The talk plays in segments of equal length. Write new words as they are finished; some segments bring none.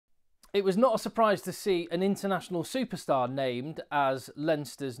It was not a surprise to see an international superstar named as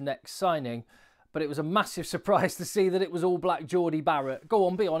Leinster's next signing, but it was a massive surprise to see that it was All Black Jordie Barrett. Go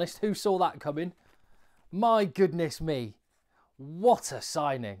on, be honest, who saw that coming? My goodness me, what a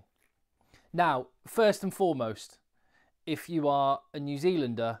signing. Now, first and foremost, if you are a New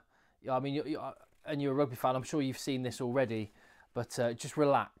Zealander, I mean, and you're a rugby fan, I'm sure you've seen this already, but just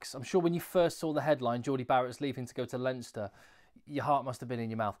relax. I'm sure when you first saw the headline, Jordie Barrett's leaving to go to Leinster, your heart must have been in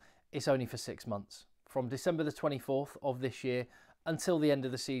your mouth. It's only for 6 months, from December the 24th of this year until the end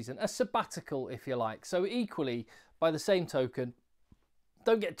of the season. A sabbatical, if you like. So equally, by the same token,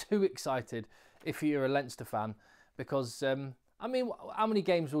 don't get too excited if you're a Leinster fan, because, I mean, how many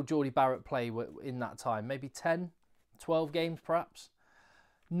games will Jordie Barrett play in that time? Maybe 10, 12 games perhaps?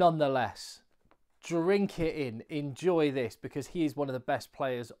 Nonetheless, drink it in, enjoy this, because he is one of the best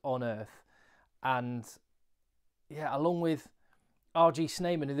players on earth. And yeah, along with RG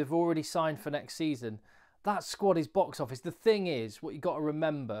Snyman, who they've already signed for next season, that squad is box office. The thing is, what you've got to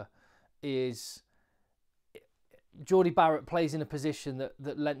remember is Jordie Barrett plays in a position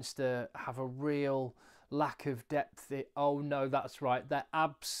that Leinster have a real lack of depth. Oh no, that's right. They're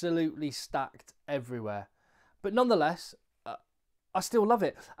absolutely stacked everywhere. But nonetheless, I still love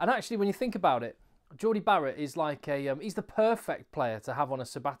it. And actually, when you think about it, Jordie Barrett is like he's the perfect player to have on a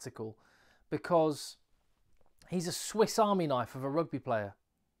sabbatical, because he's a Swiss Army knife of a rugby player.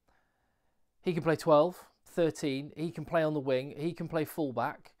 He can play 12, 13. He can play on the wing. He can play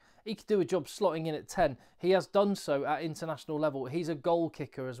fullback. He could do a job slotting in at 10. He has done so at international level. He's a goal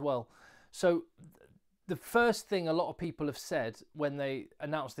kicker as well. So the first thing a lot of people have said when they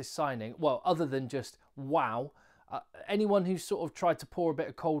announced this signing, well, other than just, wow, anyone who's sort of tried to pour a bit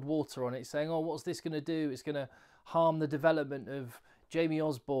of cold water on it, saying, oh, what's this going to do? It's going to harm the development of Jamie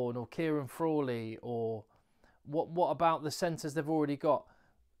Osborne or Kieran Frawley, or what about the centres they've already got?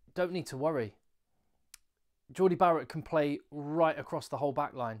 Don't need to worry. Jordie Barrett can play right across the whole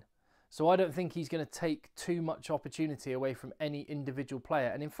back line. So I don't think he's going to take too much opportunity away from any individual player.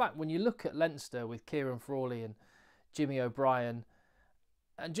 And in fact, when you look at Leinster with Kieran Frawley and Jimmy O'Brien,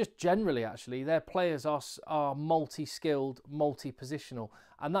 and just generally, actually, their players are multi-skilled, multi-positional.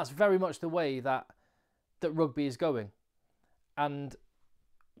 And that's very much the way that rugby is going. And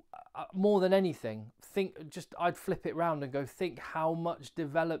more than anything, I'd flip it round and go, think how much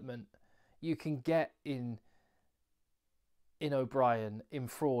development you can get in O'Brien, in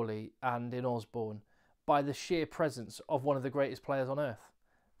Frawley and in Osborne by the sheer presence of one of the greatest players on earth.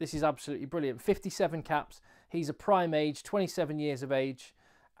 This is absolutely brilliant. 57 caps. He's a prime age, 27 years of age.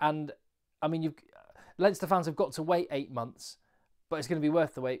 And, I mean, Leinster fans have got to wait 8 months, but it's going to be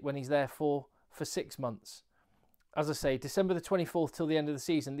worth the wait when he's there for 6 months. As I say, December the 24th till the end of the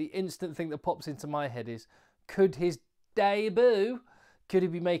season, the instant thing that pops into my head is, could he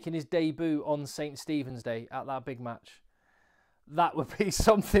be making his debut on St. Stephen's Day at that big match? That would be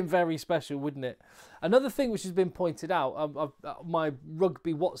something very special, wouldn't it? Another thing which has been pointed out, my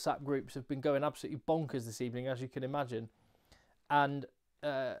rugby WhatsApp groups have been going absolutely bonkers this evening, as you can imagine. And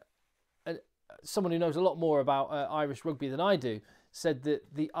someone who knows a lot more about Irish rugby than I do said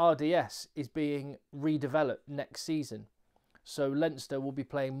that the RDS is being redeveloped next season. So Leinster will be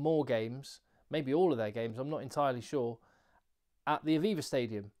playing more games, maybe all of their games, I'm not entirely sure, at the Aviva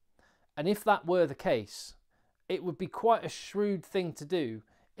Stadium. And if that were the case, it would be quite a shrewd thing to do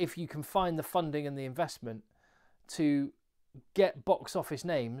if you can find the funding and the investment to get box office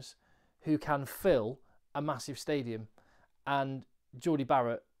names who can fill a massive stadium. And Jordie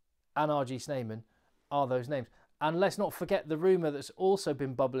Barrett and RG Snyman are those names. And let's not forget the rumour that's also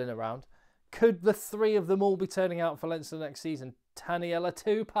been bubbling around. Could the three of them all be turning out for Leinster next season? Taniela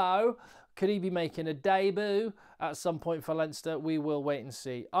Tupou, could he be making a debut at some point for Leinster? We will wait and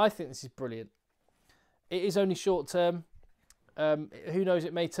see. I think this is brilliant. It is only short term. Who knows,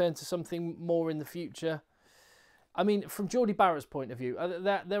 it may turn to something more in the future. I mean, from Jordie Barrett's point of view,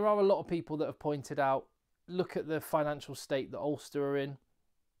 there are a lot of people that have pointed out, look at the financial state that Ulster are in.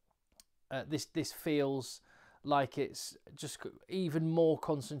 This feels like it's just even more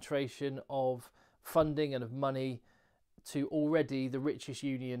concentration of funding and of money to already the richest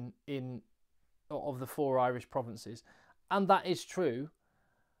union of the 4 Irish provinces. And that is true.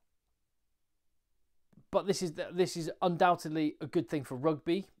 But this is undoubtedly a good thing for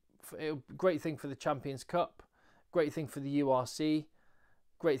rugby, a great thing for the Champions Cup, great thing for the URC,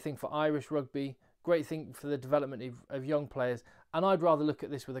 great thing for Irish rugby, great thing for the development of young players. And I'd rather look at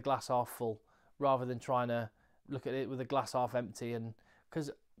this with a glass half full rather than trying to look at it with a glass half empty. And because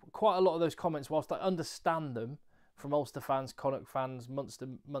quite a lot of those comments, whilst I understand them from Ulster fans, Connacht fans,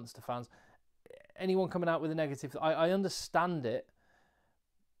 Munster fans, anyone coming out with a negative, I understand it.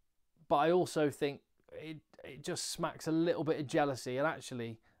 but I also think it just smacks a little bit of jealousy. And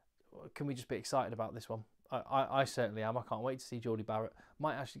actually, can we just be excited about this one? I certainly am. I can't wait to see Jordie Barrett.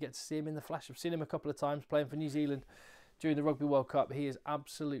 Might actually get to see him in the flesh. I've seen him a couple of times playing for New Zealand during the Rugby World Cup. He is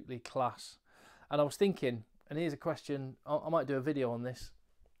absolutely class. And I was thinking, and here's a question, I might do a video on this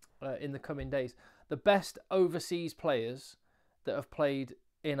in the coming days. The best overseas players that have played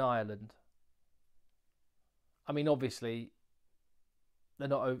in Ireland. I mean, obviously, they're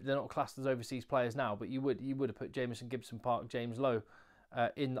not classed as overseas players now, but you would have put Jamison Gibson Park, James Lowe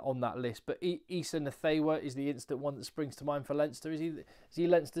on that list. But Issa Nathewa is the instant one that springs to mind for Leinster. Is he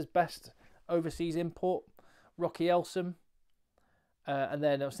Leinster's best overseas import? Rocky Elsom. And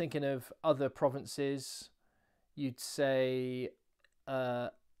then I was thinking of other provinces. You'd say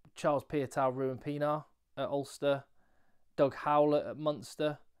Charles Piutau Ruan-Pinar at Ulster, Doug Howlett at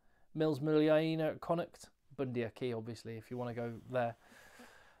Munster, Mills Muliaina at Connacht, Bundy Aki, obviously, if you want to go there.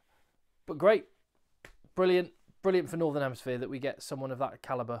 But great, brilliant for Northern Hemisphere that we get someone of that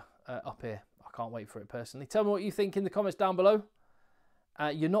calibre up here. I can't wait for it personally. Tell me what you think in the comments down below.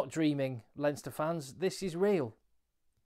 You're not dreaming, Leinster fans. This is real.